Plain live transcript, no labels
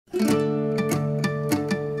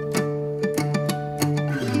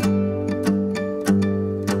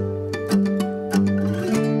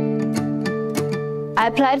I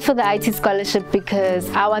applied for the IT scholarship because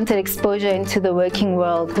I wanted exposure into the working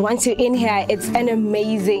world. Once you're in here, it's an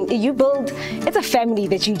amazing, it's a family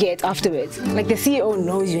that you get afterwards. Like the CEO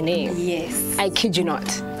knows your name. Yes. I kid you not.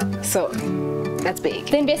 So that's big.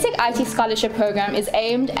 The Investec IT Scholarship program is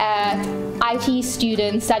aimed at IT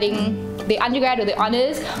students studying the undergrad or the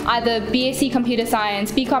honors, either BSc Computer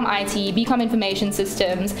Science, BCom IT, BCom Information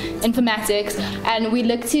Systems, Informatics, and we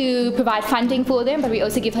look to provide funding for them, but we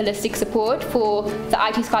also give holistic support for the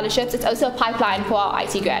IT scholarships. It's also a pipeline for our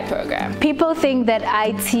IT grad program. People think that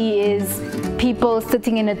IT is people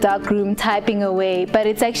sitting in a dark room typing away, but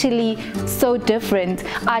it's actually so different.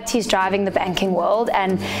 IT is driving the banking world,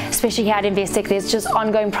 and especially here at Investec, there's just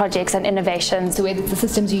ongoing projects and innovations. So whether it's the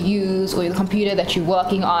systems you use, or the computer that you're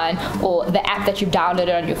working on, or the app that you've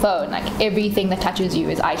downloaded on your phone, like everything that touches you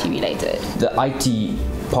is IT related. The IT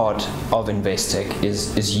part of Investec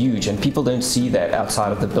is huge, and people don't see that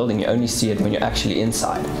outside of the building. You only see it when you're actually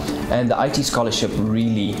inside, and the IT scholarship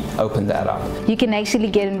really opened that up. You can actually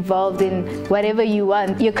get involved in whatever you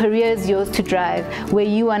want. Your career is yours to drive. Where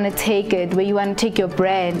you want to take it, where you want to take your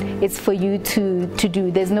brand, it's for you to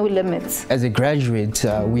do. There's no limits. As a graduate,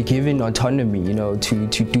 we're given autonomy,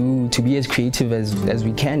 to be as creative as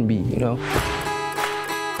we can be,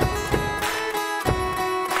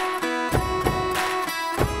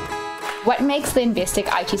 What makes the Investec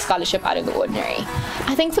IT Scholarship out of the ordinary?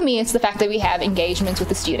 I think for me it's the fact that we have engagements with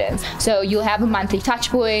the students. So you'll have a monthly touch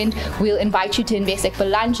point, we'll invite you to Investec for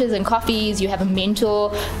lunches and coffees, you have a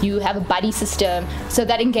mentor, you have a buddy system, so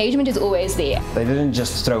that engagement is always there. They didn't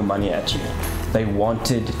just throw money at you, they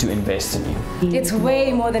wanted to invest in you. It's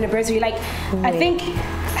way more than a bursary. I think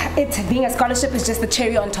it being a scholarship is just the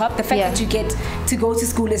cherry on top. The fact that you get to go to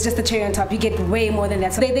school is just the cherry on top. You get way more than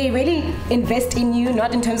that. So they really invest in you,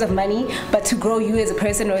 not in terms of money, but to grow you as a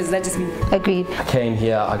person, or is that just me? Agreed. I came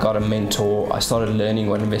here, I got a mentor, I started learning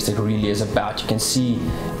what Investec really is about. You can see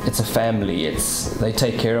it's a family, they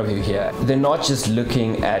take care of you here. They're not just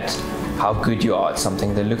looking at how good you are at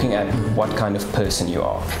something, they're looking at what kind of person you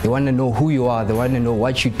are. They want to know who you are, they want to know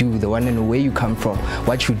what you do, they want to know where you come from,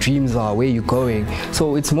 what your dreams are, where you're going.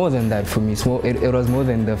 So it's more than that for me. It was more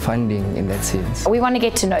than the funding in that sense. We want to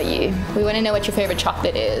get to know you. We want to know what your favorite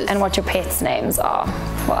chocolate is. And what your pets' names are.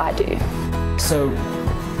 Well, I do. So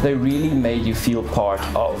they really made you feel part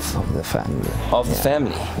of the family. The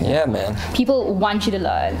family. Yeah, man. People want you to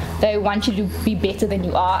learn. They want you to be better than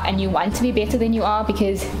you are, and you want to be better than you are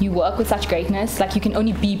because you work with such greatness. Like, you can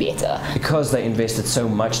only be better. Because they invested so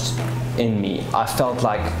much in me, I felt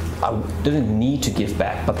like I didn't need to give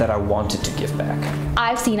back, but that I wanted to give back.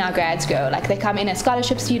 I've seen our grads grow. Like, they come in as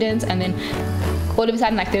scholarship students, and then all of a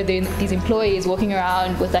sudden, like, they're these employees walking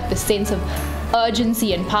around with like the sense of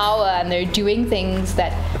urgency and power, and they're doing things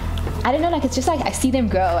that, I don't know, like, it's just like I see them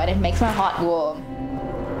grow and it makes my heart warm.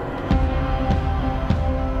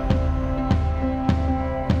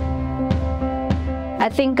 I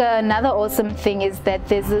think another awesome thing is that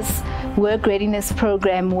there's this work readiness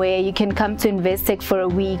program where you can come to Investec for a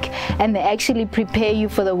week and they actually prepare you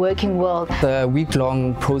for the working world. The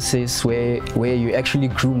week-long process where you actually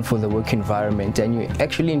groom for the work environment and you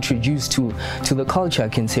actually introduce to the culture, I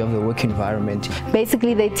can say, of the work environment.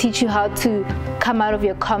 Basically, they teach you how to come out of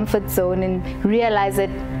your comfort zone and realize that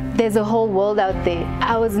there's a whole world out there.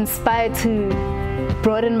 I was inspired to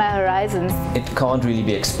broaden my horizons. It can't really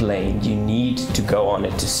be explained. You need to go on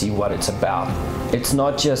it to see what it's about. It's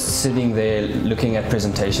not just sitting there looking at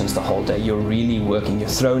presentations the whole day. You're really working. You're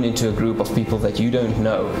thrown into a group of people that you don't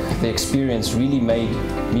know. The experience really made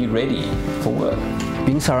me ready for work.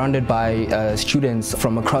 Being surrounded by students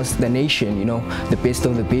from across the nation, the best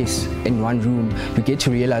of the best in one room, you get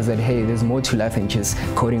to realize that, hey, there's more to life than just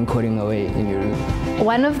coding away in your room.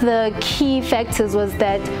 One of the key factors was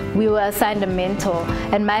that we were assigned a mentor,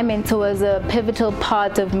 and my mentor was a pivotal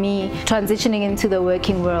part of me transitioning into the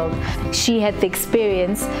working world. She had the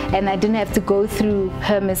experience, and I didn't have to go through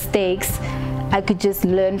her mistakes. I could just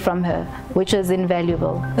learn from her, which was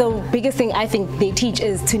invaluable. The biggest thing I think they teach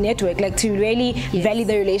is to network, like to really value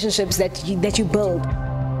the relationships that you build.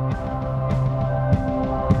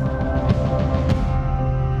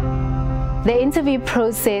 The interview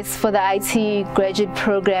process for the IT graduate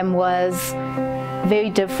program was very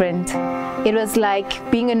different. It was like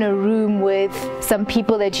being in a room with some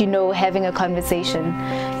people that you know having a conversation.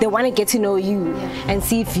 They want to get to know you and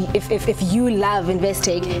see if you love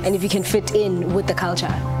Investec and if you can fit in with the culture.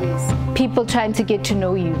 Yes. People trying to get to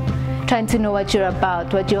know you, trying to know what you're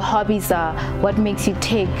about, what your hobbies are, what makes you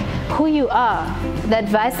tick, who you are. The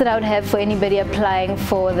advice that I would have for anybody applying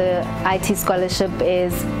for the IT scholarship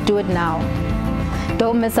is do it now.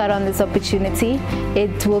 Don't miss out on this opportunity.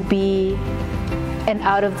 It will be an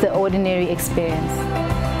out of the ordinary experience.